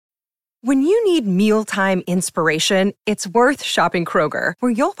When you need mealtime inspiration, it's worth shopping Kroger,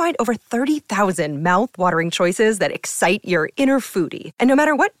 where you'll find over 30,000 mouth-watering choices that excite your inner foodie. And no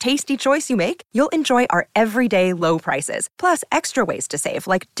matter what tasty choice you make, you'll enjoy our everyday low prices, plus extra ways to save,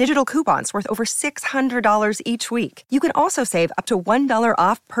 like digital coupons worth over $600 each week. You can also save up to $1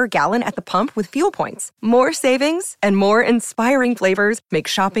 off per gallon at the pump with fuel points. More savings and more inspiring flavors make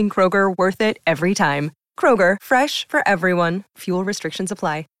shopping Kroger worth it every time. Kroger, fresh for everyone. Fuel restrictions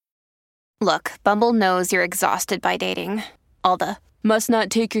apply. Look, Bumble knows you're exhausted by dating. All the, must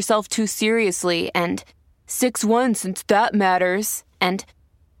not take yourself too seriously, and 6'1" since that matters, and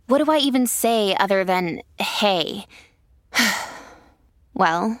what do I even say other than, hey?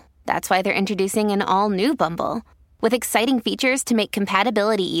 Well, that's why they're introducing an all-new Bumble, with exciting features to make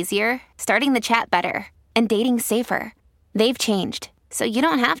compatibility easier, starting the chat better, and dating safer. They've changed, so you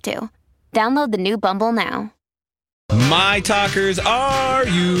don't have to. Download the new Bumble now. My talkers, are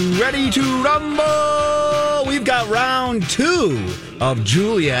you ready to rumble? We've got round 2 of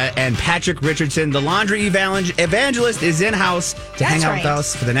Julia and Patrick Richardson. The laundry evangelist is in-house to hang out with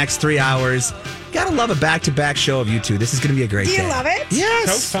us for the next 3 hours. Gotta love a back-to-back show of you two. This is going to be a great day. Do you love it?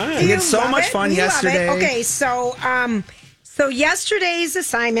 Yes. So fun. We had so much fun yesterday. Okay, so yesterday's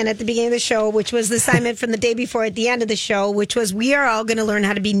assignment at the beginning of the show, which was the assignment from the day before at the end of the show, which was we are all going to learn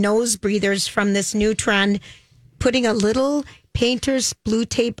how to be nose breathers from this new trend, putting a little painter's blue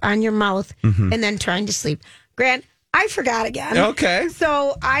tape on your mouth and then trying to sleep. Grant, I forgot again. Okay.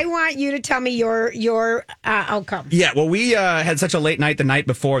 So I want you to tell me your outcome. Yeah, well, we had such a late night the night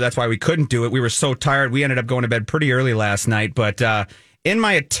before. That's why we couldn't do it. We were so tired. We ended up going to bed pretty early last night. But in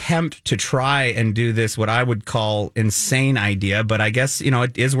my attempt to try and do this, what I would call insane idea, but I guess,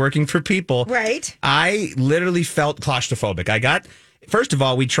 it is working for people. Right. I literally felt claustrophobic. First of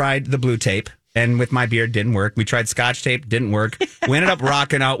all, we tried the blue tape. And with my beard, didn't work. We tried Scotch tape, didn't work. We ended up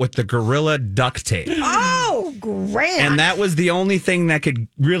rocking out with the Gorilla duct tape. Oh, great. And that was the only thing that could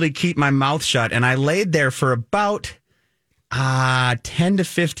really keep my mouth shut. And I laid there for about 10 to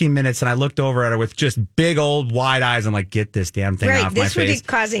 15 minutes, and I looked over at her with just big old wide eyes. I'm like, get this damn thing off my face. This would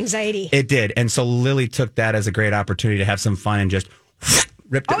cause anxiety. It did. And so Lily took that as a great opportunity to have some fun and just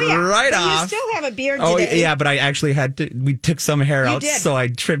ripped it right off. You still have a beard today. today. Yeah, but I actually we took some hair out, did. so I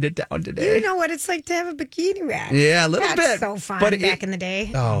trimmed it down today. You know what it's like to have a bikini rash. Yeah, a little That's bit. so fun but back in the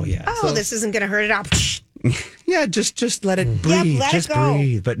day. Oh, yeah. Oh, this isn't going to hurt it out. Yeah, just let it breathe. let just it go.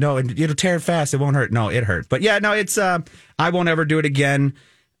 breathe. But no, it'll tear fast. It won't hurt. No, it hurt. But yeah, no, it's I won't ever do it again.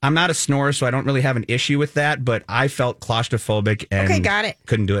 I'm not a snorer, so I don't really have an issue with that, but I felt claustrophobic and got it.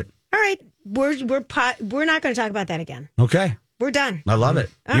 Couldn't do it. All right. We're not going to talk about that again. Okay. We're done. I love it.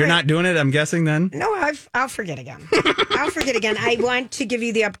 You're not doing it, I'm guessing, then? No, I'll forget again. I'll forget again. I want to give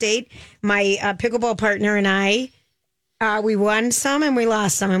you the update. My pickleball partner and I, we won some and we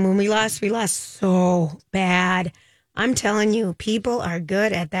lost some. And when we lost so bad. I'm telling you, people are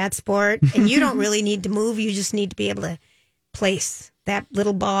good at that sport. And you don't really need to move. You just need to be able to place that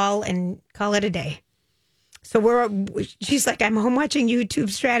little ball and call it a day. So she's like, I'm home watching YouTube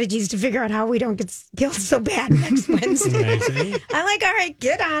strategies to figure out how we don't get killed so bad next Wednesday. I'm like, all right,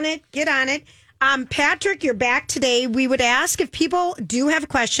 get on it. Patrick, you're back today. We would ask if people do have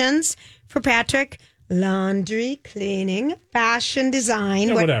questions for Patrick. Laundry, cleaning, fashion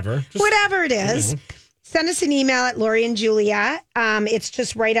design. Whatever it is. Send us an email at Lori and Julia. It's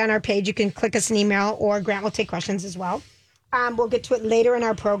just right on our page. You can click us an email, or Grant will take questions as well. We'll get to it later in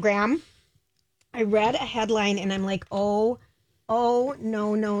our program. I read a headline and I'm like, oh, no.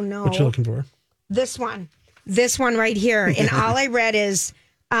 What you looking for? This one right here. And all I read is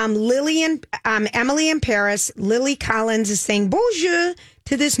Emily in Paris, Lily Collins is saying bonjour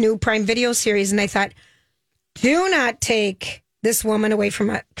to this new Prime Video series. And I thought, do not take this woman away from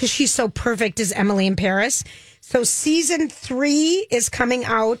her, because she's so perfect as Emily in Paris. So season 3 is coming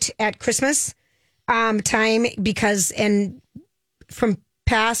out at Christmas time, and from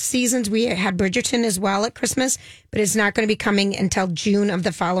past seasons, we had Bridgerton as well at Christmas, but it's not going to be coming until June of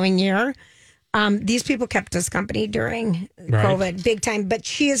the following year. These people kept us company during COVID, big time. But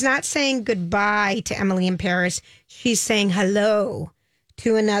she is not saying goodbye to Emily in Paris. She's saying hello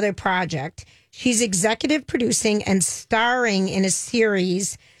to another project. She's executive producing and starring in a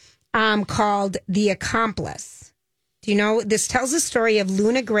series called The Accomplice. Do you know? This tells the story of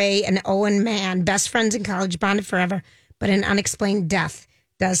Luna Gray and Owen Mann, best friends in college, bonded forever, but an unexplained death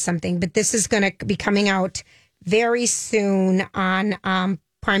does something. But this is going to be coming out very soon on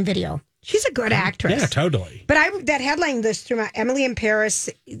Prime Video. She's a good actress. Yeah, totally. But that headline list through my Emily in Paris,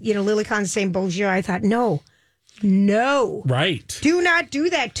 Lily Collins saying bonjour, I thought, no. Right. Do not do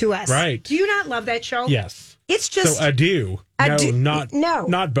that to us. Right. Do you not love that show? Yes. It's just so adieu.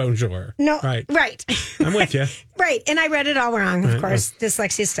 Not bonjour. No, right. I'm with you. Right, and I read it all wrong. Of course,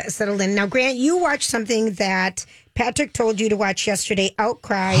 dyslexia settled in. Now, Grant, you watched something that Patrick told you to watch yesterday,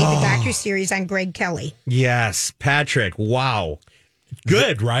 Outcry, the docuseries on Greg Kelly. Yes, Patrick. Wow.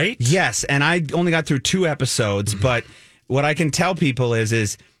 Good, right? Yes, and I only got through 2 episodes, but what I can tell people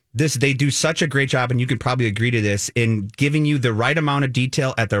is this, they do such a great job, and you could probably agree to this, in giving you the right amount of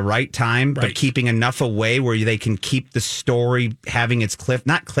detail at the right time, but keeping enough away where they can keep the story having its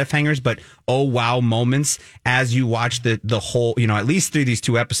not cliffhangers, but oh wow moments as you watch the whole, at least through these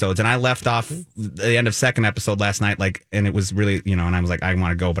 2 episodes. And I left off the end of 2nd episode last night, and it was really, and I was like, I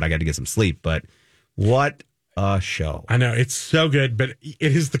want to go, but I got to get some sleep. But what a show. I know, it's so good, but it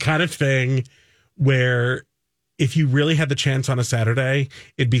is the kind of thing where if you really had the chance on a Saturday,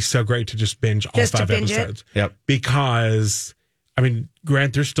 it'd be so great to just binge all 5 episodes. Yep. Because,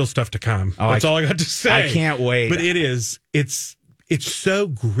 Grant, there's still stuff to come. That's all I got to say. I can't wait. But it's so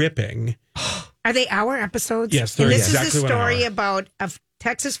gripping. Are they hour episodes? Yes, they're this exactly is a story about a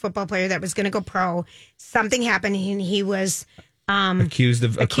Texas football player that was going to go pro. Something happened and he was accused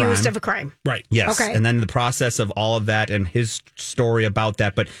of a crime. Right. Yes. Okay. And then the process of all of that and his story about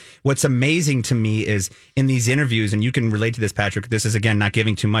that. But what's amazing to me is in these interviews, and you can relate to this, Patrick, this is, again, not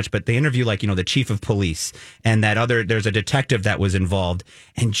giving too much, but they interview the chief of police and there's a detective that was involved,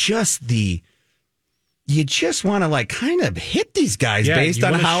 and you just want to kind of hit these guys based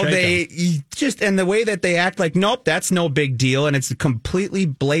on how and the way that they act nope, that's no big deal. And it's completely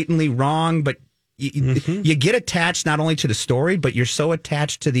blatantly wrong, but you get attached not only to the story, but you're so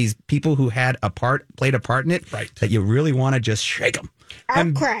attached to these people who played a part in it, that you really want to just shake them.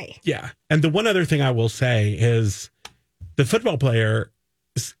 I'll cry. Yeah. And the one other thing I will say is the football player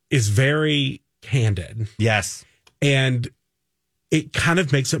is very candid. Yes. And it kind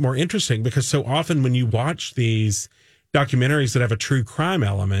of makes it more interesting because so often when you watch these documentaries that have a true crime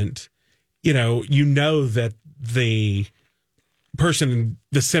element, you know that the person in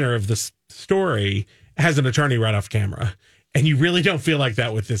the center of the story has an attorney right off camera, and you really don't feel like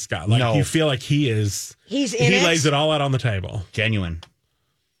that with this guy. You feel like he lays it all out on the table. Genuine.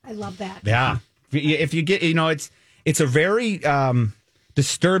 I love that. Yeah. If you get, it's a very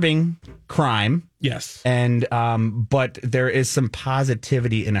disturbing crime. Yes. And but there is some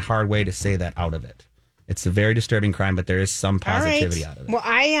positivity in a hard way to say that out of it. It's a very disturbing crime, but there is some positivity out of it. Well,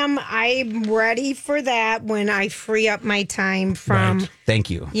 I'm ready for that when I free up my time from Thank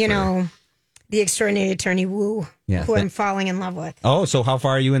you. The Extraordinary Attorney Woo, who I'm falling in love with. Oh, so how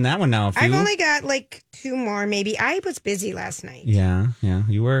far are you in that one now? I've only got 2 more, maybe. I was busy last night. Yeah,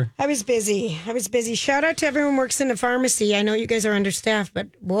 you were. I was busy. Shout out to everyone who works in the pharmacy. I know you guys are understaffed, but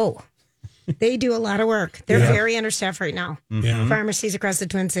whoa. They do a lot of work. They're very understaffed right now. Mm-hmm. Pharmacies across the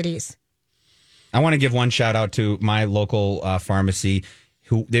Twin Cities. I want to give one shout out to my local pharmacy.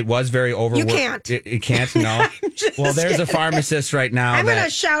 It was very overworked. You can't. It can't, no. Well, there's a pharmacist right now. I'm going to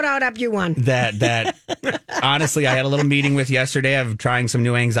shout out up you one. That honestly, I had a little meeting with yesterday of trying some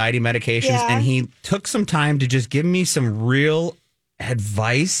new anxiety medications, and he took some time to just give me some real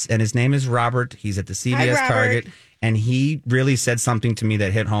advice. And his name is Robert. He's at the CVS Target. And he really said something to me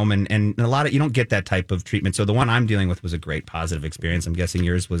that hit home. And a lot of, you don't get that type of treatment. So the one I'm dealing with was a great positive experience. I'm guessing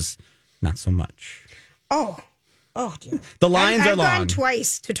yours was not so much. Oh, dear. The lines are long. I've gone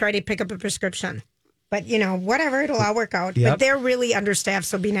twice to try to pick up a prescription. But, whatever, it'll all work out. Yep. But they're really understaffed,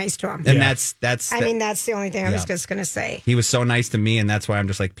 so be nice to them. And that's that's the only thing I was just going to say. He was so nice to me, and that's why I'm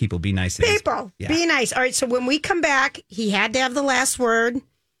just like, people, be nice to people. Be nice. All right, so when we come back, he had to have the last word,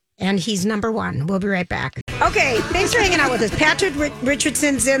 and he's number 1. We'll be right back. Okay, thanks for hanging out with us. Patrick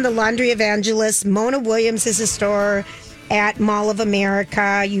Richardson's in The Laundry Evangelist. Mona Williams is a store at Mall of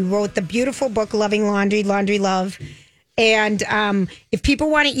America. You wrote the beautiful book, Loving Laundry, Laundry Love. And if people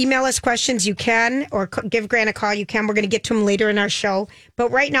want to email us questions, you can, or give Grant a call, you can. We're going to get to him later in our show. But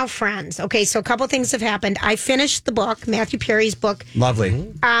right now, friends. Okay, so a couple things have happened. I finished the book, Matthew Perry's book.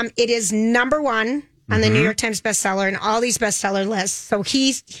 Lovely. It is number 1 on the New York Times bestseller and all these bestseller lists. So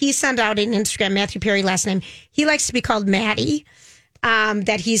he sent out an Instagram, Matthew Perry, last name. He likes to be called Matty,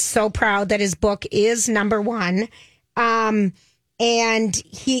 that he's so proud that his book is number 1. And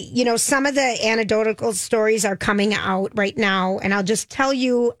he, some of the anecdotal stories are coming out right now. And I'll just tell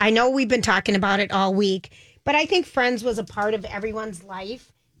you, I know we've been talking about it all week, but I think Friends was a part of everyone's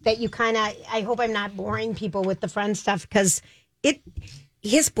life that you I hope I'm not boring people with the Friends stuff because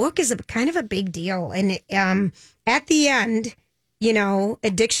his book is kind of a big deal. And at the end,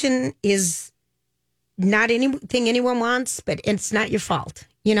 addiction is not anything anyone wants, but it's not your fault,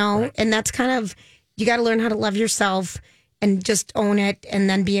 right. And that's kind of, you got to learn how to love yourself. and just own it and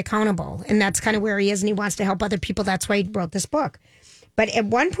then be accountable. And that's kind of where he is, and he wants to help other people. That's why he wrote this book. But at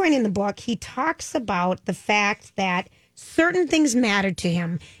one point in the book, he talks about the fact that certain things mattered to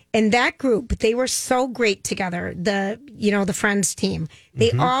him. And that group, they were so great together. The Friends team,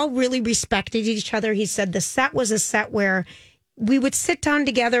 they all really respected each other. He said the set was a set where we would sit down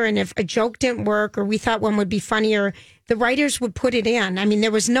together, and if a joke didn't work or we thought one would be funnier, the writers would put it in. I mean,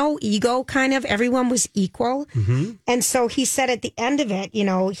 there was no ego, kind of. Everyone was equal. And so he said at the end of it,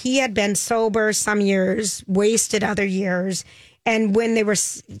 he had been sober some years, wasted other years. And when they were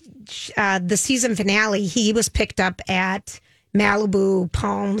the season finale, he was picked up at Malibu,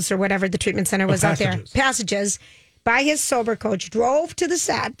 Palms, or whatever the treatment center was out there. Passages. By his sober coach, drove to the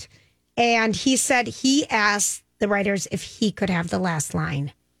set, and he said he asked the writers if he could have the last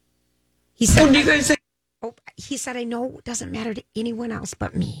line. He said, "What do you guys say?" He said, "I know it doesn't matter to anyone else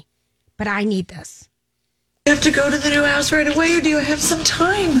but me, but I need this." You have to go to the new house right away, or do you have some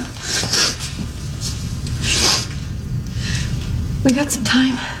time? We got some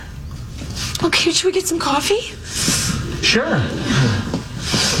time. Okay, should we get some coffee? Sure.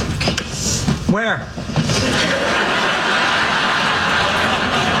 Where?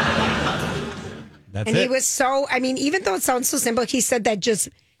 He was so, even though it sounds so simple, he said that just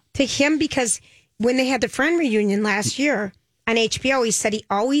to him, because when they had the Friend reunion last year on HBO, he said he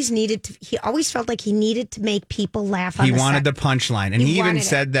always felt like he needed to make people laugh on He the wanted set. the punchline. And he even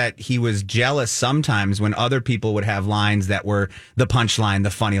said that he was jealous sometimes when other people would have lines that were the punchline, the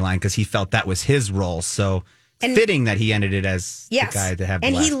funny line, because he felt that was his role. So fitting that he ended it as the guy to have the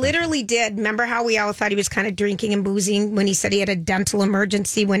And he last literally did. Remember how we all thought he was kind of drinking and boozing when he said he had a dental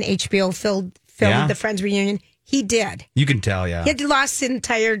emergency when HBO filmed the Friends reunion? He did. You can tell, yeah. He had lost the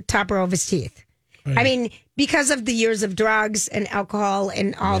entire top row of his teeth. Right. Because of the years of drugs and alcohol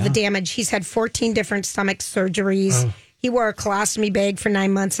and all the damage, he's had 14 different stomach surgeries. Oh. He wore a colostomy bag for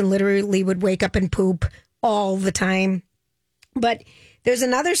 9 months and literally would wake up and poop all the time. But there's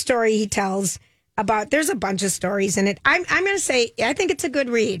another story he tells about, there's a bunch of stories in it. I'm going to say, I think it's a good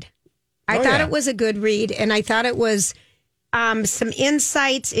read. I thought it was a good read, and I thought it was some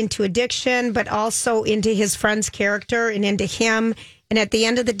insights into addiction, but also into his friend's character and into him. And at the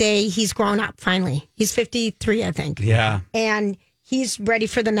end of the day, he's grown up finally. He's 53, I think. Yeah. And he's ready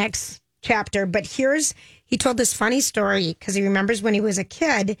for the next chapter. But he told this funny story because he remembers when he was a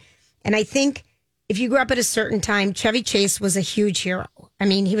kid. And I think if you grew up at a certain time, Chevy Chase was a huge hero.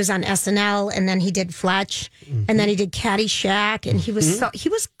 He was on SNL, and then he did Fletch, and then he did Caddyshack, and he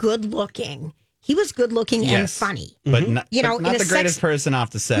was good looking. He was good looking and funny. But not the greatest person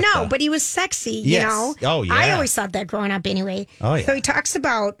off the set. No, though. but he was sexy, Yes. you know? Oh, yeah. I always thought that growing up anyway. Oh, yeah. So he talks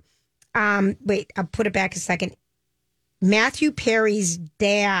about, wait, I'll put it back a second. Matthew Perry's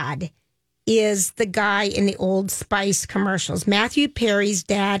dad is the guy in the Old Spice commercials. Matthew Perry's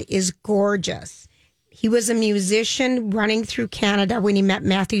dad is gorgeous. He was a musician running through Canada when he met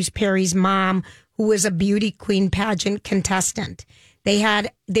Matthew Perry's mom, who was a beauty queen pageant contestant.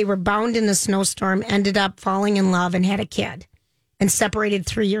 They were bound in a snowstorm, ended up falling in love, and had a kid, and separated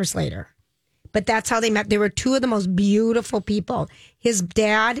 3 years later. But that's how they met. They were two of the most beautiful people. His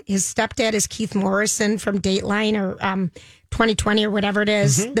stepdad is Keith Morrison from Dateline or 2020 or whatever it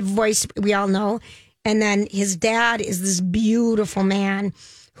is, the voice we all know. And then his dad is this beautiful man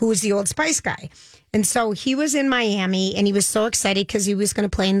who was the Old Spice guy. And so he was in Miami, and he was so excited because he was going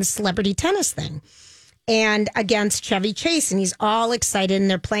to play in the celebrity tennis thing. And against Chevy Chase, and he's all excited, and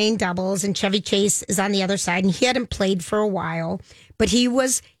they're playing doubles, and Chevy Chase is on the other side, and he hadn't played for a while, but he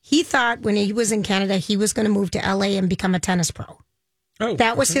thought when he was in Canada, he was going to move to LA and become a tennis pro. Oh,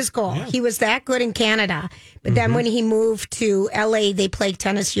 that was his goal. Yeah. He was that good in Canada, but then when he moved to LA, they played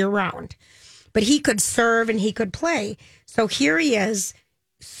tennis year round. But he could serve and he could play. So here he is,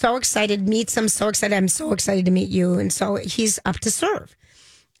 so excited, meets him, so excited, I'm so excited to meet you. And so he's up to serve.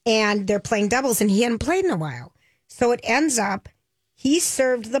 And they're playing doubles, and he hadn't played in a while. So it ends up, he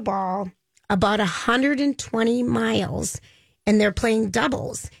served the ball about 120 miles, and they're playing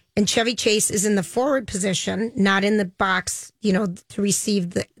doubles. And Chevy Chase is in the forward position, not in the box, to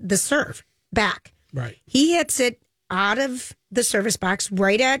receive the serve back. Right. He hits it out of the service box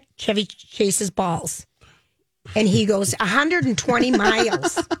right at Chevy Chase's balls. And he goes 120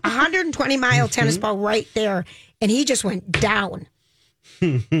 miles, 120-mile tennis ball right there. And he just went down.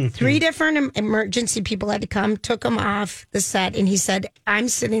 3 different emergency people had to come, took him off the set, and he said, I'm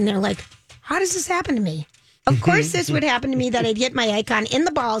sitting there like, how does this happen to me? Of course this would happen to me, that I'd hit my icon in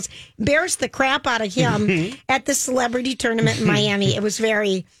the balls, embarrass the crap out of him at the celebrity tournament in Miami. It was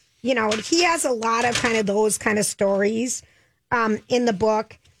very, he has a lot of kind of those kind of stories in the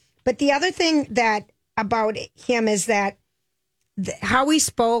book. But the other thing that about him is that how we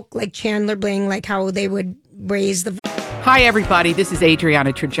spoke, like Chandler Bing, like how they would raise the. Hi, everybody. This is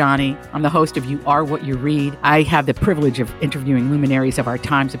Adriana Trajani. I'm the host of You Are What You Read. I have the privilege of interviewing luminaries of our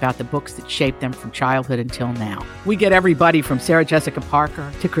times about the books that shaped them from childhood until now. We get everybody from Sarah Jessica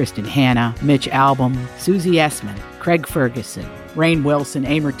Parker to Kristen Hanna, Mitch Albom, Susie Essman, Craig Ferguson, Rainn Wilson,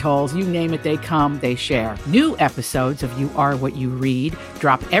 Amor Tolls, you name it, they come, they share. New episodes of You Are What You Read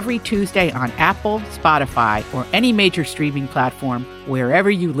drop every Tuesday on Apple, Spotify, or any major streaming platform wherever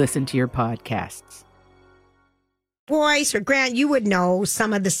you listen to your podcasts. Boyce or Grant, you would know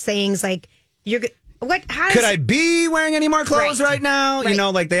some of the sayings like could I be wearing any more clothes right now? Right. You know,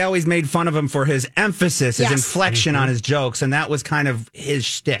 like they always made fun of him for his emphasis, his inflection on his jokes, and that was kind of his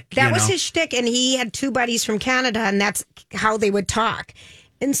shtick. That was his shtick, and he had two buddies from Canada, and that's how they would talk.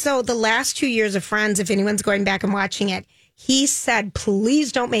 And so the last 2 years of Friends, if anyone's going back and watching it, he said,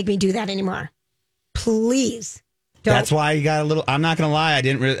 please don't make me do that anymore. Please. Don't. That's why he got a little. I'm not going to lie.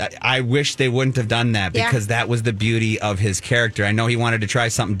 I wish they wouldn't have done that because that was the beauty of his character. I know he wanted to try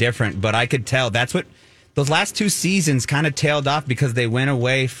something different, but I could tell that's what those last two seasons kind of tailed off because they went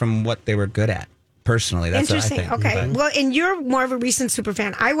away from what they were good at. Personally, that's what I think. Okay. Well, and you're more of a recent super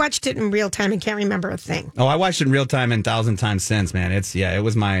fan. I watched it in real time and can't remember a thing. Oh, I watched it in real time and 1,000 times since, man.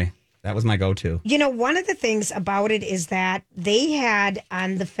 That was my go-to. You know, one of the things about it is that they had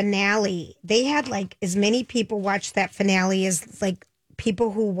on the finale, they had like as many people watch that finale as like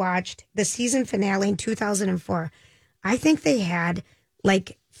people who watched the season finale in 2004. I think they had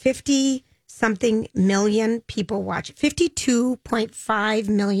like 50-something million people watch, 52.5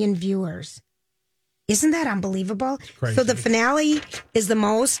 million viewers. Isn't that unbelievable? So the finale is the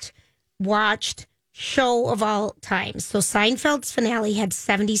most watched show of all time. So Seinfeld's finale had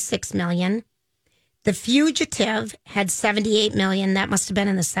 76 million. The Fugitive had 78 million. That must have been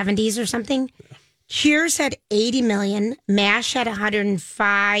in the 70s or something. Cheers had 80 million. MASH had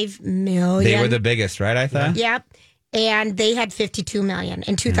 105 million. They were the biggest, right? I thought. Yep. And they had 52 million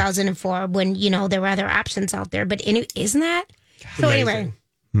in 2004 when, you know, there were other options out there. But isn't that? So anyway,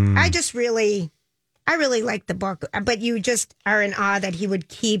 I really like the book, but you just are in awe that he would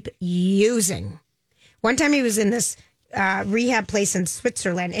keep using. One time he was in this rehab place in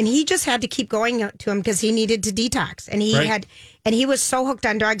Switzerland, and he just had to keep going to him because he needed to detox, and he was so hooked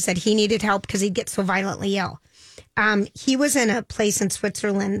on drugs that he needed help because he'd get so violently ill. He was in a place in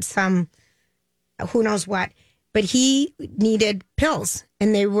Switzerland, some who knows what, but he needed pills,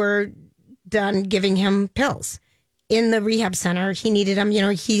 and they were done giving him pills. In the rehab center, he needed them. You know,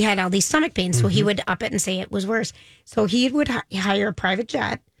 he had all these stomach pains, so he would up it and say it was worse. So he would hire a private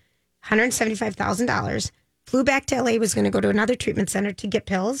jet, $175,000, flew back to LA, was going to go to another treatment center to get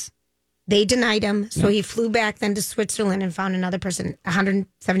pills. They denied him. So he flew back then to Switzerland and found another person,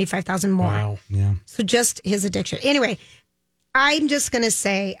 $175,000 more. Wow. Yeah. So just his addiction. Anyway, I'm just going to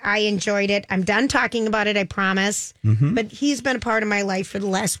say I enjoyed it. I'm done talking about it, I promise. But he's been a part of my life for the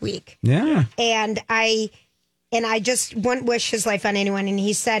last week. Yeah. And I just wouldn't wish his life on anyone. And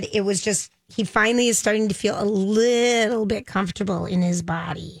he said it was just, he finally is starting to feel a little bit comfortable in his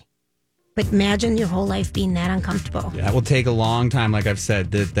body. But imagine your whole life being that uncomfortable. That will take a long time, like I've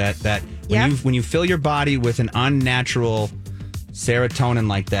said. That when you fill your body with an unnatural serotonin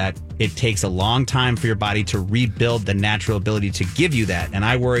like that, it takes a long time for your body to rebuild the natural ability to give you that. And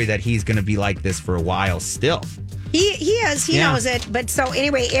I worry that he's going to be like this for a while still. He is. He knows it. But so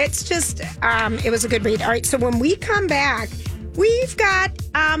anyway, it's just, it was a good read. All right. So when we come back, we've got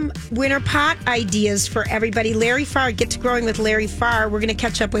winter pot ideas for everybody. Larry Farr, Get to Growing with Larry Farr. We're going to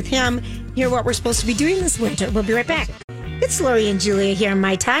catch up with him, hear what we're supposed to be doing this winter. We'll be right back. It's Lori and Julia here on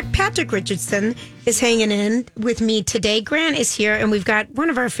My Talk. Patrick Richardson is hanging in with me today. Grant is here, and we've got one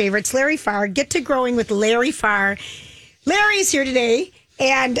of our favorites, Larry Farr. Get to Growing with Larry Farr. Larry's here today,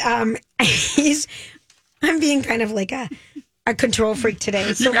 and I'm being kind of like a control freak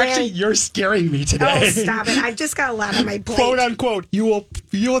today. So you're scaring me today. Oh, stop it. I've just got a lot on my plate. Quote unquote, you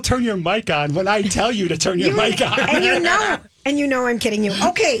will turn your mic on when I tell you to turn your mic on. And you know I'm kidding you.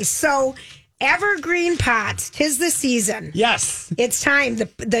 Okay, so evergreen pots, 'tis the season. Yes. It's time.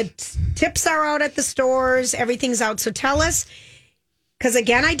 The tips are out at the stores. Everything's out. So tell us, because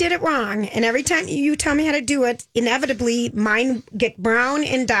again, I did it wrong. And every time you tell me how to do it, inevitably mine get brown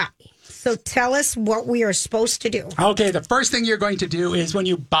and die. So tell us what we are supposed to do. Okay, the first thing you're going to do is when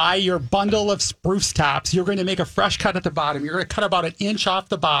you buy your bundle of spruce tops, you're going to make a fresh cut at the bottom. You're going to cut about an inch off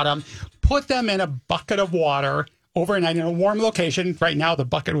the bottom, put them in a bucket of water overnight in a warm location. Right now, the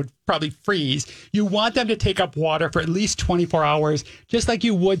bucket would probably freeze. You want them to take up water for at least 24 hours, just like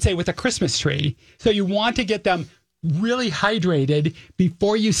you would, say, with a Christmas tree. So you want to get them really hydrated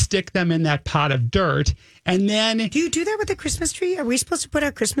before you stick them in that pot of dirt. And then... Do you do that with the Christmas tree? Are we supposed to put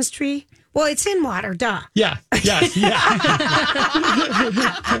our Christmas tree? Well, it's in water, duh. Yeah, yes, yeah. I'm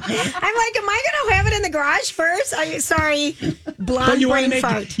like, am I going to have it in the garage first? Sorry, blonde brain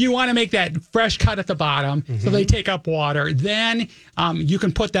fart. You want to make that fresh cut at the bottom so they take up water. Then you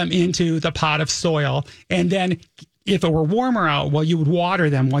can put them into the pot of soil. And then if it were warmer out, well, you would water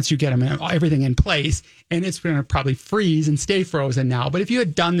them once you get them everything in place. And it's going to probably freeze and stay frozen now. But if you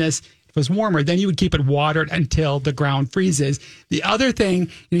had done this, if it was warmer, then you would keep it watered until the ground freezes. The other thing,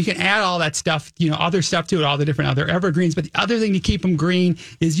 you can add all that stuff, other stuff to it, all the different other evergreens. But the other thing to keep them green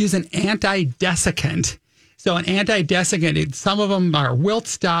is use an anti-desiccant. So an anti-desiccant, some of them are wilt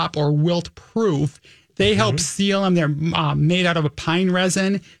stop or wilt proof. They help seal them. They're made out of a pine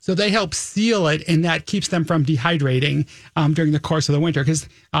resin. So they help seal it, and that keeps them from dehydrating during the course of the winter because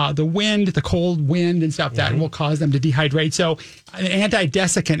the cold wind and stuff, that will cause them to dehydrate. So an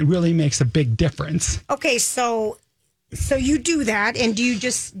anti-desiccant really makes a big difference. Okay, so you do that, and do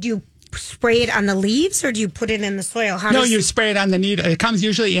you spray it on the leaves, or do you put it in the soil? You spray it on the needle. It comes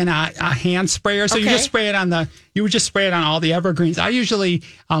usually in a hand sprayer, so you just spray it you would just spray it on all the evergreens. I usually,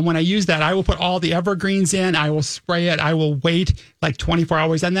 when I use that, I will put all the evergreens in. I will spray it. I will wait like 24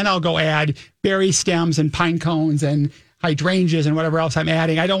 hours, and then I'll go add berry stems and pine cones and hydrangeas and whatever else I'm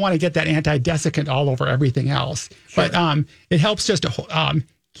adding. I don't want to get that anti-desiccant all over everything else. Sure. But it helps just to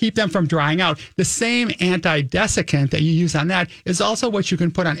keep them from drying out. The same anti-desiccant that you use on that is also what you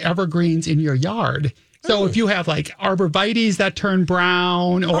can put on evergreens in your yard. So if you have like arborvitaes that turn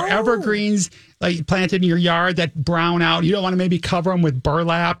brown or evergreens like planted in your yard that brown out, you don't want to maybe cover them with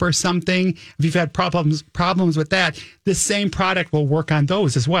burlap or something. If you've had problems with that, the same product will work on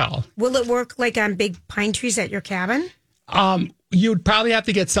those as well. Will it work like on big pine trees at your cabin? You'd probably have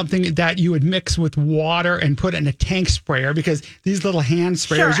to get something that you would mix with water and put in a tank sprayer because these little hand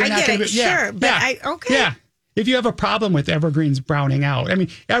sprayers. Sure, I get it. Sure, but okay. Yeah. If you have a problem with evergreens browning out, I mean,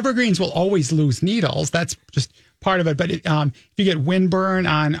 evergreens will always lose needles. That's just part of it. But if you get windburn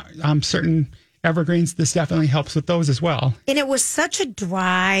on certain evergreens, this definitely helps with those as well. And it was such a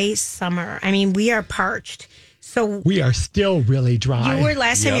dry summer. I mean, we are parched. So we are still really dry. You were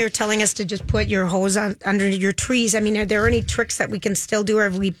last time you were telling us to just put your hose under your trees. I mean, are there any tricks that we can still do, or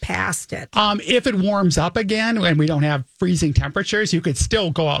have we passed it? If it warms up again and we don't have freezing temperatures, you could still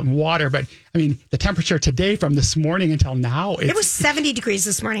go out and water. But I mean, the temperature today from this morning until now, it was 70 degrees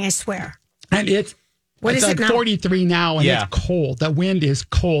this morning, I swear. And it's like now? 43 now, and it's cold. The wind is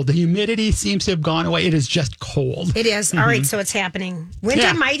cold. The humidity seems to have gone away. It is just cold. It is. All right, so it's happening.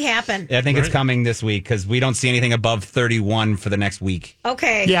 Winter might happen. I think it's coming this week because we don't see anything above 31 for the next week.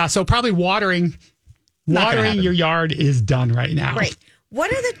 Okay. Yeah, so probably watering your yard is done right now. Right.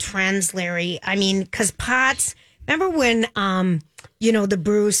 What are the trends, Larry? I mean, because pots, remember when, the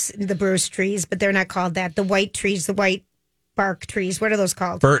Bruce trees, but they're not called that. The white trees, the white bark trees. What are those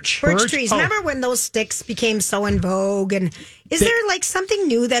called? Birch trees. Remember when those sticks became so in vogue? And is there like something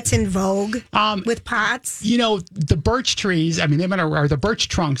new that's in vogue with pots? The birch trees, I mean, the birch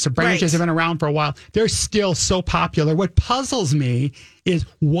trunks or branches have been around for a while. They're still so popular. What puzzles me is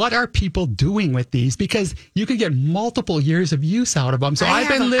what are people doing with these? Because you can get multiple years of use out of them. So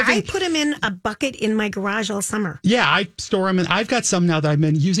I put them in a bucket in my garage all summer. Yeah, I store them, and I've got some now that I've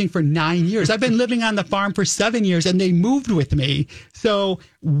been using for 9 years. I've been living on the farm for 7 years, and they moved with me. So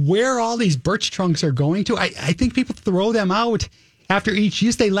where all these birch trunks are going to, I think people throw them out after each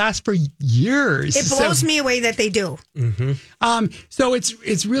use. They last for years. It blows me away that they do. Mm-hmm. So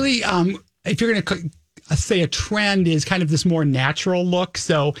it's really, if you're going to say a trend is kind of this more natural look.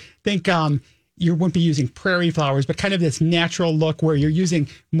 So think you wouldn't be using prairie flowers, but kind of this natural look where you're using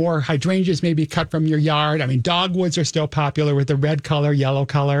more hydrangeas maybe cut from your yard. I mean, dogwoods are still popular with the red color, yellow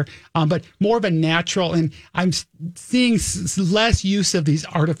color, but more of a natural. And I'm seeing less use of these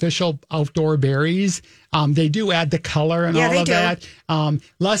artificial outdoor berries. They do add the color and all of that.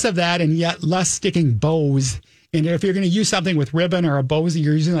 Less of that, and yet less sticking bows. And if you're going to use something with ribbon or a bow,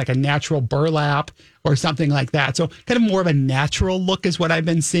 you're using like a natural burlap or something like that. So kind of more of a natural look is what I've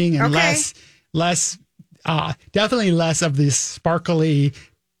been seeing, and definitely less of this sparkly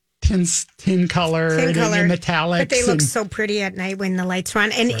tin color and metallics. But they look so pretty at night when the lights are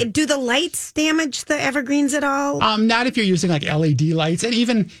on. And do the lights damage the evergreens at all? Not if you're using like LED lights, and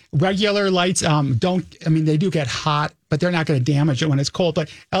even regular lights they do get hot, but they're not going to damage it when it's cold.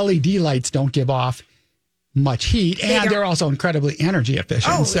 But LED lights don't give off much heat, and they're also incredibly energy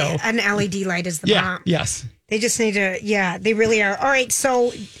efficient. Oh, so an LED light is the bomb. Yes. They just need to, they really are. All right,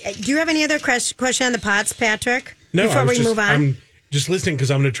 so do you have any other question on the pots, Patrick? No, before we move on? I'm just listening because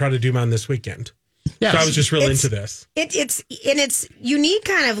I'm going to try to do mine this weekend. So I was just real into this. It's you need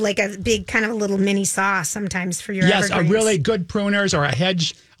kind of like a big kind of a little mini sauce sometimes for your yes, evergreens. a really good pruners or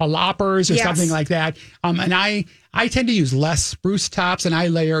a loppers or something like that. And I tend to use less spruce tops, and I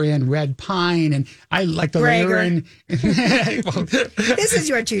layer in red pine, and I like to layer in. This is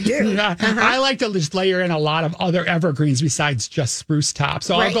what you do. Yeah, I like to just layer in a lot of other evergreens besides just spruce tops.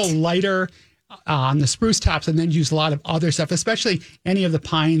 So I'll go lighter on the spruce tops and then use a lot of other stuff, especially any of the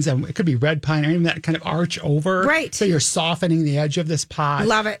pines. And it could be red pine or even that kind of arch over. Right. So you're softening the edge of this pot.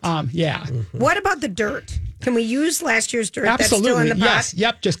 Love it. Yeah. What about the dirt? Can we use last year's dirt Absolutely. that's still in the pot? Yes.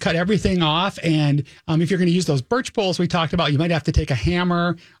 Yep. Just cut everything off. And if you're going to use those birch poles we talked about, you might have to take a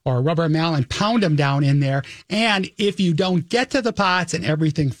hammer or a rubber mallet and pound them down in there. And if you don't get to the pots and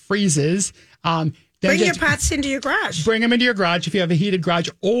everything freezes, bring your pots into your garage. Bring them into your garage if you have a heated garage,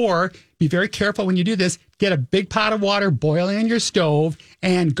 or be very careful when you do this. Get a big pot of water boiling in your stove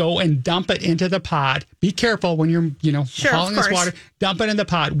and go and dump it into the pot. Be careful when you're, hauling this water. Dump it in the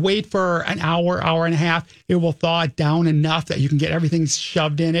pot. Wait for an hour, hour and a half. It will thaw it down enough that you can get everything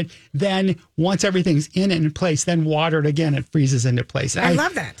shoved in it. Then once everything's in place, then water it again. It freezes into place. I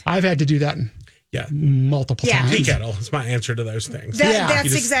love that. I've had to do that multiple times. Tea kettle is my answer to those things.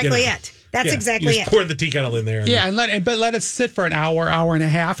 That's exactly it. That's exactly it. Pour the tea kettle in there. And let it sit for an hour, hour and a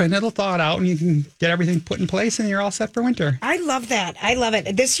half, and it'll thaw it out, and you can get everything put in place, and you're all set for winter. I love that. I love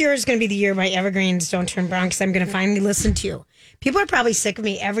it. This year is going to be the year my evergreens don't turn brown because I'm going to finally listen to you. People are probably sick of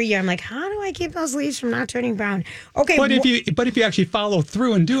me every year. I'm like, how do I keep those leaves from not turning brown? Okay, but if you actually follow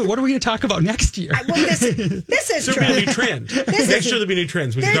through and do it, what are we going to talk about next year? This is true. There'll be a new trend. Next year there'll be new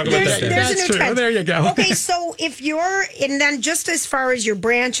trends. We can talk about that. There's a new trend. There you go. Okay, so if and then just as far as your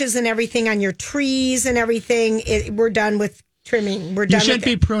branches and everything on your trees and everything, we're done with trimming. We're done. You shouldn't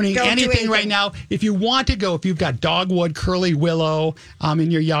be pruning anything right now. If you want to go, if you've got dogwood, curly willow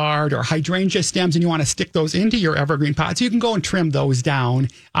in your yard, or hydrangea stems, and you want to stick those into your evergreen pots, you can go and trim those down,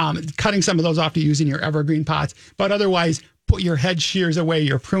 cutting some of those off to use in your evergreen pots. But otherwise, put your hedge shears away,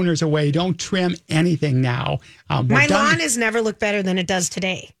 your pruners away. Don't trim anything now. My lawn has never looked better than it does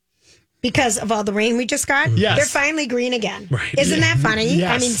today. Because of all the rain we just got, they're finally green again. Right. Isn't that funny? Yes.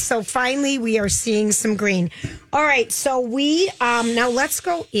 I mean, so finally we are seeing some green. All right, so we now let's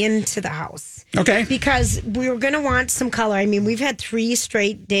go into the house. Okay. Because we're going to want some color. I mean, we've had 3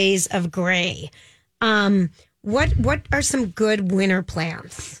 straight days of gray. What are some good winter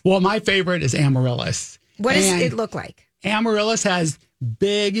plants? Well, my favorite is amaryllis. What does it look like? Amaryllis has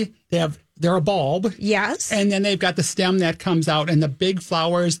they're a bulb. Yes. And then they've got the stem that comes out, and the big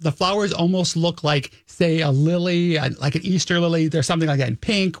flowers. The flowers almost look like, say, a lily, like an Easter lily. There's something like that in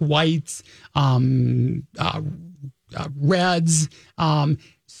pink, whites, reds.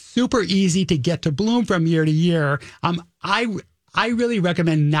 Super easy to get to bloom from year to year. I really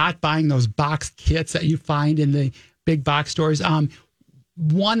recommend not buying those box kits that you find in the big box stores.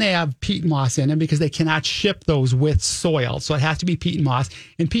 One, they have peat moss in them because they cannot ship those with soil. So it has to be peat moss.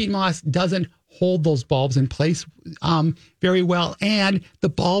 And peat moss doesn't hold those bulbs in place very well. And the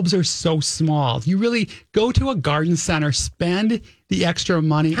bulbs are so small. You really go to a garden center, spend the extra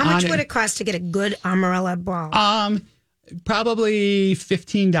money on it. How much would it cost to get a good amarella bulb? Probably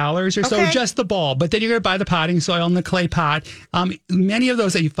 $15 or so, just the bulb. But then you're going to buy the potting soil and the clay pot. Many of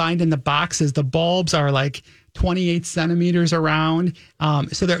those that you find in the boxes, the bulbs are like 28 centimeters around.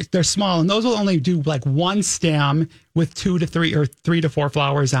 So they're small, and those will only do like one stem with 2 to 3 or 3 to 4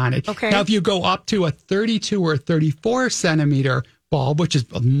 flowers on it. Okay. Now, if you go up to a 32 or 34 centimeter bulb, which is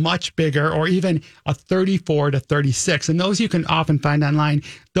much bigger, or even a 34 to 36, and those you can often find online,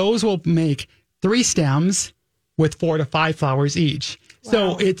 those will make 3 stems with 4 to 5 flowers each. Wow.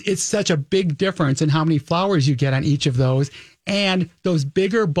 So it's such a big difference in how many flowers you get on each of those. And those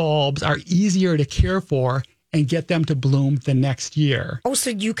bigger bulbs are easier to care for and get them to bloom the next year. Oh, so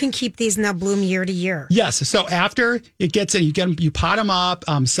you can keep these now bloom year to year. Yes. So after it gets in, you pot them up,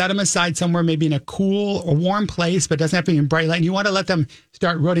 set them aside somewhere, maybe in a cool or warm place, but it doesn't have to be in bright light. And you want to let them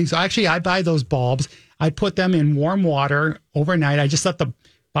start rooting. So actually, I buy those bulbs. I put them in warm water overnight. I just let the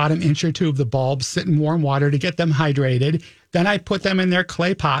bottom inch or 2 of the bulbs sit in warm water to get them hydrated. Then I put them in their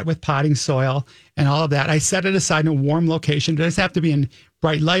clay pot with potting soil and all of that. I set it aside in a warm location. It doesn't have to be in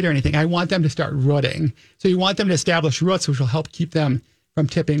bright light or anything. I want them to start rooting. So you want them to establish roots, which will help keep them from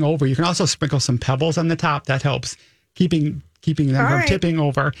tipping over. You can also sprinkle some pebbles on the top. That helps keeping them from tipping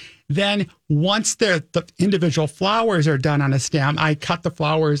over. Then once the individual flowers are done on a stem, I cut the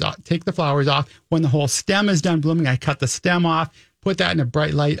flowers off, take the flowers off. When the whole stem is done blooming, I cut the stem off, put that in a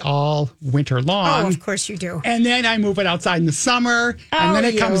bright light all winter long. Oh, of course you do. And then I move it outside in the summer, and then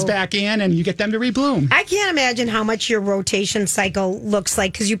it comes back in, and you get them to rebloom. I can't imagine how much your rotation cycle looks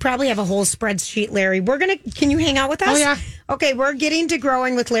like because you probably have a whole spreadsheet, Larry. Can you hang out with us? Oh, yeah. Okay, we're getting to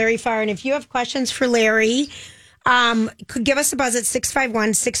growing with Larry Farr. And if you have questions for Larry, could give us a buzz at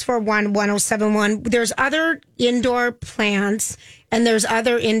 651-641-1071. There's other indoor plants and there's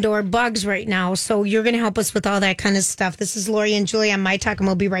other indoor bugs right now. So you're going to help us with all that kind of stuff. This is Lori and Julie on My Talk, and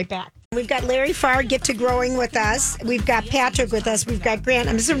we'll be right back. We've got Larry Farr, Get to Growing with us. We've got Patrick with us. We've got Grant.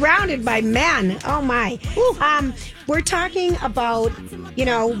 I'm surrounded by men. Oh, my. We're talking about,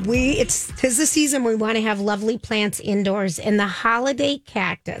 it's 'tis the season we want to have lovely plants indoors. And the holiday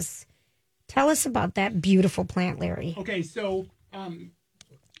cactus. Tell us about that beautiful plant, Larry. Okay, so we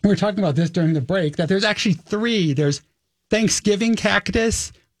were talking about this during the break, that there's actually three. There's Thanksgiving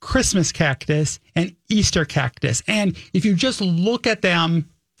cactus, Christmas cactus, and Easter cactus. And if you just look at them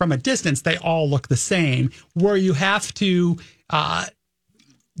from a distance, they all look the same. Where you have to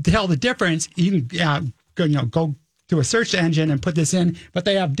tell the difference, you can go to a search engine and put this in, but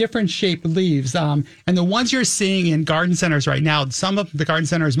they have different shaped leaves. And the ones you're seeing in garden centers right now, some of the garden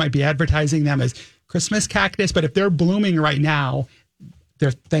centers might be advertising them as Christmas cactus, but if they're blooming right now,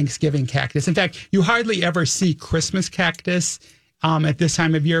 they're Thanksgiving cactus. In fact, you hardly ever see Christmas cactus at this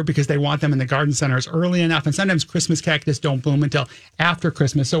time of year because they want them in the garden centers early enough. And sometimes Christmas cactus don't bloom until after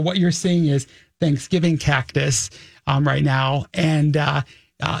Christmas. So what you're seeing is Thanksgiving cactus right now. And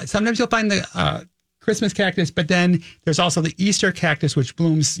sometimes you'll find the Christmas cactus, but then there's also the Easter cactus, which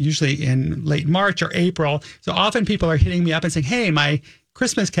blooms usually in late March or April. So often people are hitting me up and saying, hey, my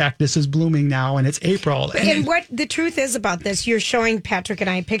Christmas cactus is blooming now and it's April. And what the truth is about this, you're showing Patrick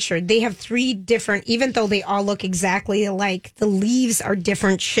and I a picture. They have three different, even though they all look exactly alike, the leaves are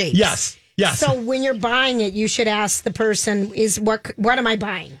different shapes. Yes. So when you're buying it, you should ask the person, what am I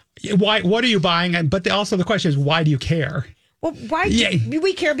buying? What are you buying? But also the question is, why do you care? Well, why do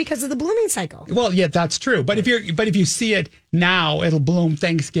we care? Because of the blooming cycle. Well, yeah, that's true. But if you see it now, it'll bloom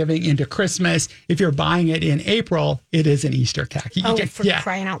Thanksgiving into Christmas. If you're buying it in April, it is an Easter cactus.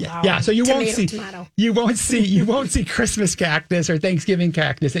 Crying out loud! Yeah, so you Tomato. won't see Christmas cactus or Thanksgiving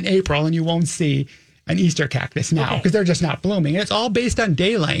cactus in April, and you won't see an Easter cactus now because they're just not blooming. And it's all based on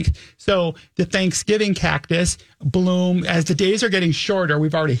day length. So the Thanksgiving cactus bloom as the days are getting shorter.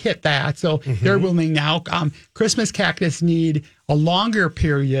 We've already hit that. So they're blooming now. Christmas cactus need a longer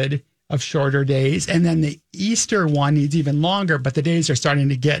period of shorter days. And then the Easter one needs even longer, but the days are starting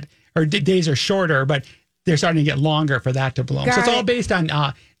to get, or days are shorter, but they're starting to get longer for that to bloom. So it's all based on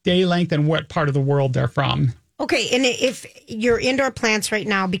day length and what part of the world they're from. Okay, and if your indoor plants right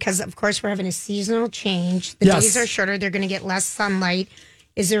now, because of course we're having a seasonal change, the days are shorter, they're going to get less sunlight.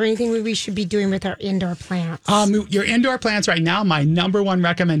 Is there anything we should be doing with our indoor plants? Your indoor plants right now, my number one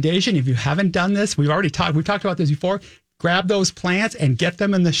recommendation, if you haven't done this, we've talked about this before, grab those plants and get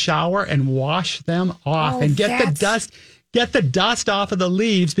them in the shower and wash them off and get the dust off of the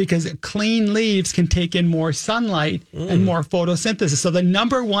leaves because clean leaves can take in more sunlight and more photosynthesis. So the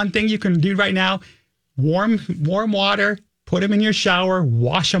number one thing you can do right now, warm water, put them in your shower,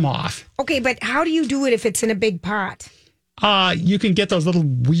 wash them off. Okay, but how do you do it if it's in a big pot? You can get those little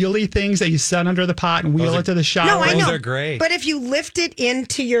wheelie things that you set under the pot and wheel it to the shower. No, I know. Those are great. But if you lift it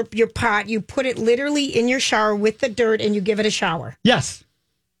into your pot, you put it literally in your shower with the dirt and you give it a shower. Yes.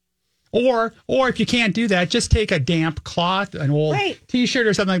 Or if you can't do that, just take a damp cloth, an old T-shirt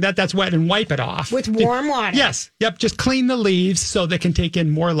or something like that that's wet and wipe it off. With warm water. Yes. Yep. Just clean the leaves so they can take in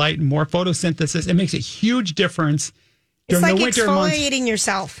more light and more photosynthesis. It makes a huge difference during the winter months. It's like exfoliating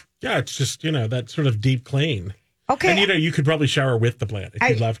yourself. Yeah, it's just, that sort of deep clean. Okay. And, you could probably shower with the plant if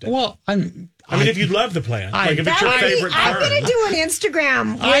you loved it. Well, if you love the plant. Like if it's your favorite I'm fern. going to do an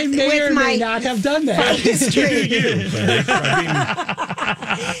Instagram with, I may or my may not have done that.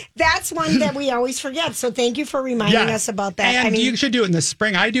 That's one that we always forget. So thank you for reminding us about that. And you should do it in the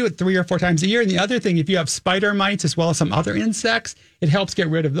spring. I do it 3 or 4 times a year. And the other thing, if you have spider mites as well as some other insects, it helps get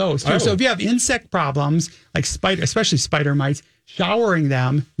rid of those too. So if you have insect problems, like especially spider mites, showering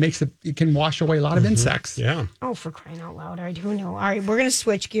them it can wash away a lot of insects. Yeah. Oh, for crying out loud. All right, who knew? All right, we're going to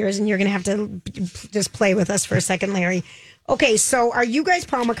switch gears and you're going to have to just play with us for a second, Larry. Okay, so are you guys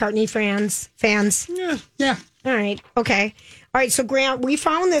Paul McCartney fans? Yeah. All right, okay. All right, so Grant, we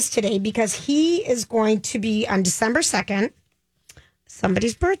found this today because he is going to be on December 2nd,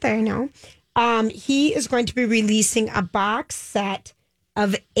 somebody's birthday, I know. He is going to be releasing a box set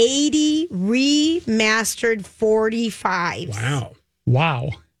of 80 remastered 45s. Wow.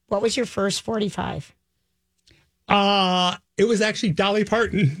 What was your first 45? It was actually Dolly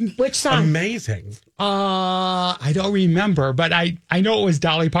Parton. Which song? Amazing. I don't remember, but I know it was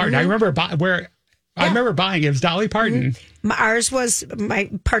Dolly Parton. I remember I remember buying it. It was Dolly Parton. Ours was my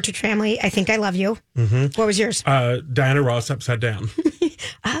Partridge Family. I Think I Love You. What was yours? Diana Ross, Upside Down.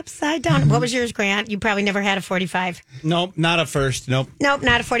 Upside Down. What was yours, Grant? You probably never had a 45. Nope, not a first. Nope. Nope,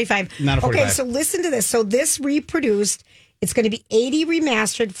 not a 45. Not a 45. Okay, so listen to this. So this reproduced, it's going to be 80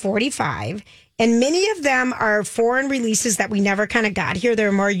 remastered 45. And many of them are foreign releases that we never kind of got here.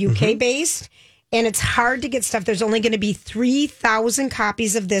 They're more UK based. And it's hard to get stuff. There's only going to be 3,000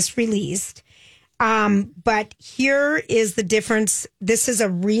 copies of this released. But here is the difference. This is a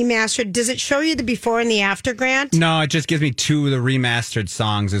remastered. Does it show you the before and the after, Grant? No, it just gives me 2 of the remastered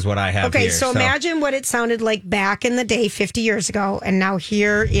songs is what I have here. Okay, so imagine what it sounded like back in the day, 50 years ago. And now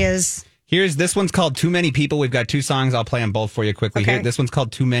here's this one's called Too Many People. We've got 2 songs. I'll play them both for you quickly Okay. here. This one's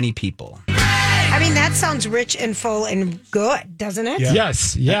called Too Many People. I mean, that sounds rich and full and good, doesn't it? Yeah.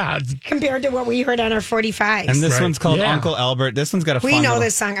 Yes, yeah. Compared to what we heard on our 45s. And this Right. one's called Yeah. Uncle Albert. This one's got a We fun know little-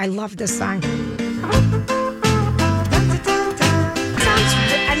 this song. I love this song.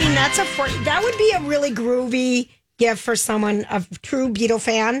 That would be a really groovy gift for someone, a true Beatle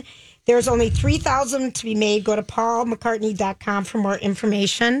fan. There's only 3,000 to be made. Go to paulmccartney.com for more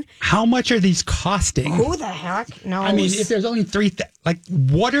information. How much are these costing? Who the heck knows? I mean, if there's only 3,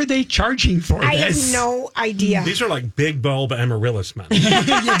 what are they charging for I this? have no idea. These are like big bulb amaryllis men.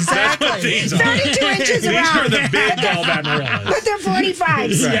 Exactly. These are. 32 inches These are around. the big bulb amaryllis. But they're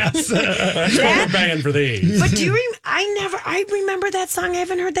 45s. Yes. That's what we're paying for these. But do you I remember that song. I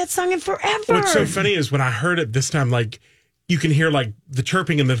haven't heard that song in forever. What's so funny is when I heard it this time, like, you can hear like the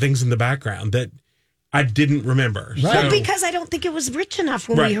chirping and the things in the background that I didn't remember. Well, So- because I don't think it was rich enough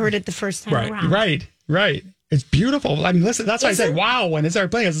when we Right. heard it the first time Right. around. Right. It's beautiful. I mean, listen, that's why I Isn't- said, wow, when it started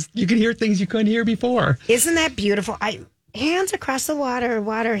playing, you can hear things you couldn't hear before. Isn't that beautiful? Hands across the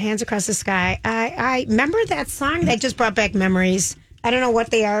water, hands across the sky. I remember that song. That just brought back memories. I don't know what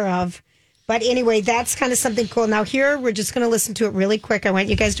they are of. But anyway, that's kind of something cool. Now here, we're just going to listen to it really quick. I want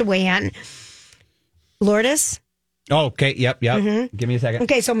you guys to weigh in. Lourdes? Oh, okay. Yep. Give me a second.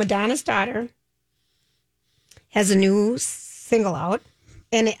 Okay, so Madonna's daughter has a new single out.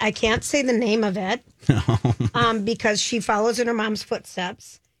 And I can't say the name of it because she follows in her mom's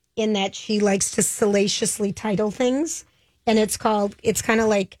footsteps in that she likes to salaciously title things. And it's kind of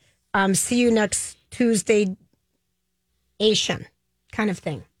like See You Next Tuesday Asian kind of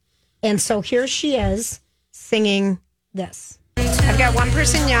thing. And so here she is singing this. I've got one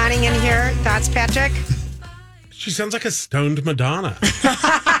person yawning in here. Thoughts, Patrick? She sounds like a stoned Madonna.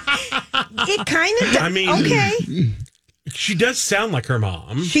 It kind of does. I mean, okay. She does sound like her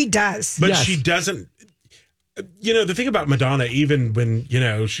mom. She does. But Yes. she doesn't. You know, the thing about Madonna, even when, you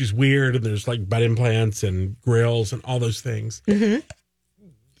know, she's weird and there's like butt implants and grills and all those things,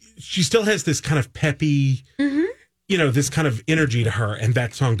 she still has this kind of peppy, you know, this kind of energy to her. And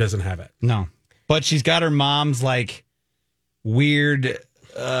that song doesn't have it. No. But she's got her mom's like weird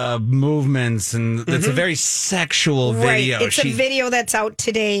movements, and it's a very sexual video. Right. It's a video that's out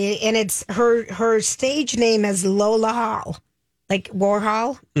today, and it's her stage name is Lola Hall, like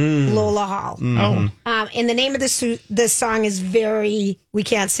Warhol, Lola Hall. Oh. And the name of this song is we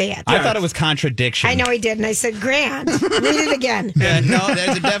can't say it. I thought it was contradiction. I know he did, and I said, Grant, read it again. Yeah, no,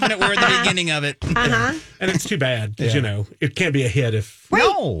 there's a definite word at the beginning of it. And it's too bad because, you know, it can't be a hit if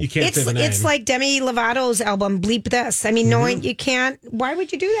No. you can't say the name. It's like Demi Lovato's album, Bleep This. I mean, knowing you can't, why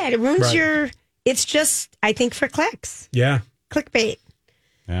would you do that? It ruins Right. it's just, I think, for clicks. Yeah. Clickbait.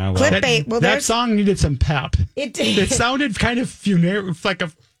 Yeah, well, Clickbait. Well, that there's, song needed some pep. it It sounded kind of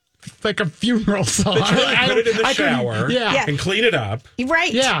like a funeral song. But you really put it in the I couldn't- shower Yeah. and clean it up.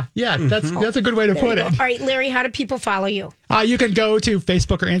 right. Yeah. That's a good way to put it. All right, Larry, how do people follow you? You can go to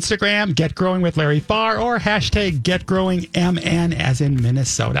Facebook or Instagram, Get Growing with Larry Farr, or hashtag Get Growing MN as in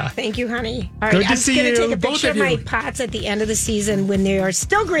Minnesota. Thank you, honey. All right, Good to I'm see going to you, take a both picture of of my you. pots at the end of the season when they are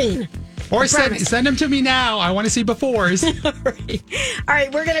still green. Or I promise. send them to me now. I want to see befores. All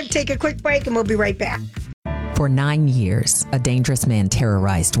right, we're going to take a quick break and we'll be right back. For 9 years, a dangerous man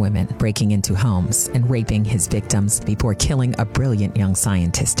terrorized women, breaking into homes and raping his victims before killing a brilliant young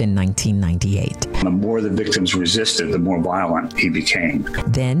scientist in 1998. The more the victims resisted, the more violent he became.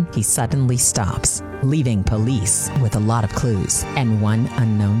 Then he suddenly stops, leaving police with a lot of clues and one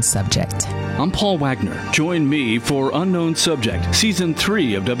unknown subject. I'm Paul Wagner. Join me for Unknown Subject, Season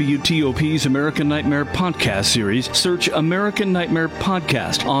 3 of WTOP's American Nightmare podcast series. Search American Nightmare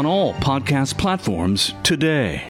Podcast on all podcast platforms today.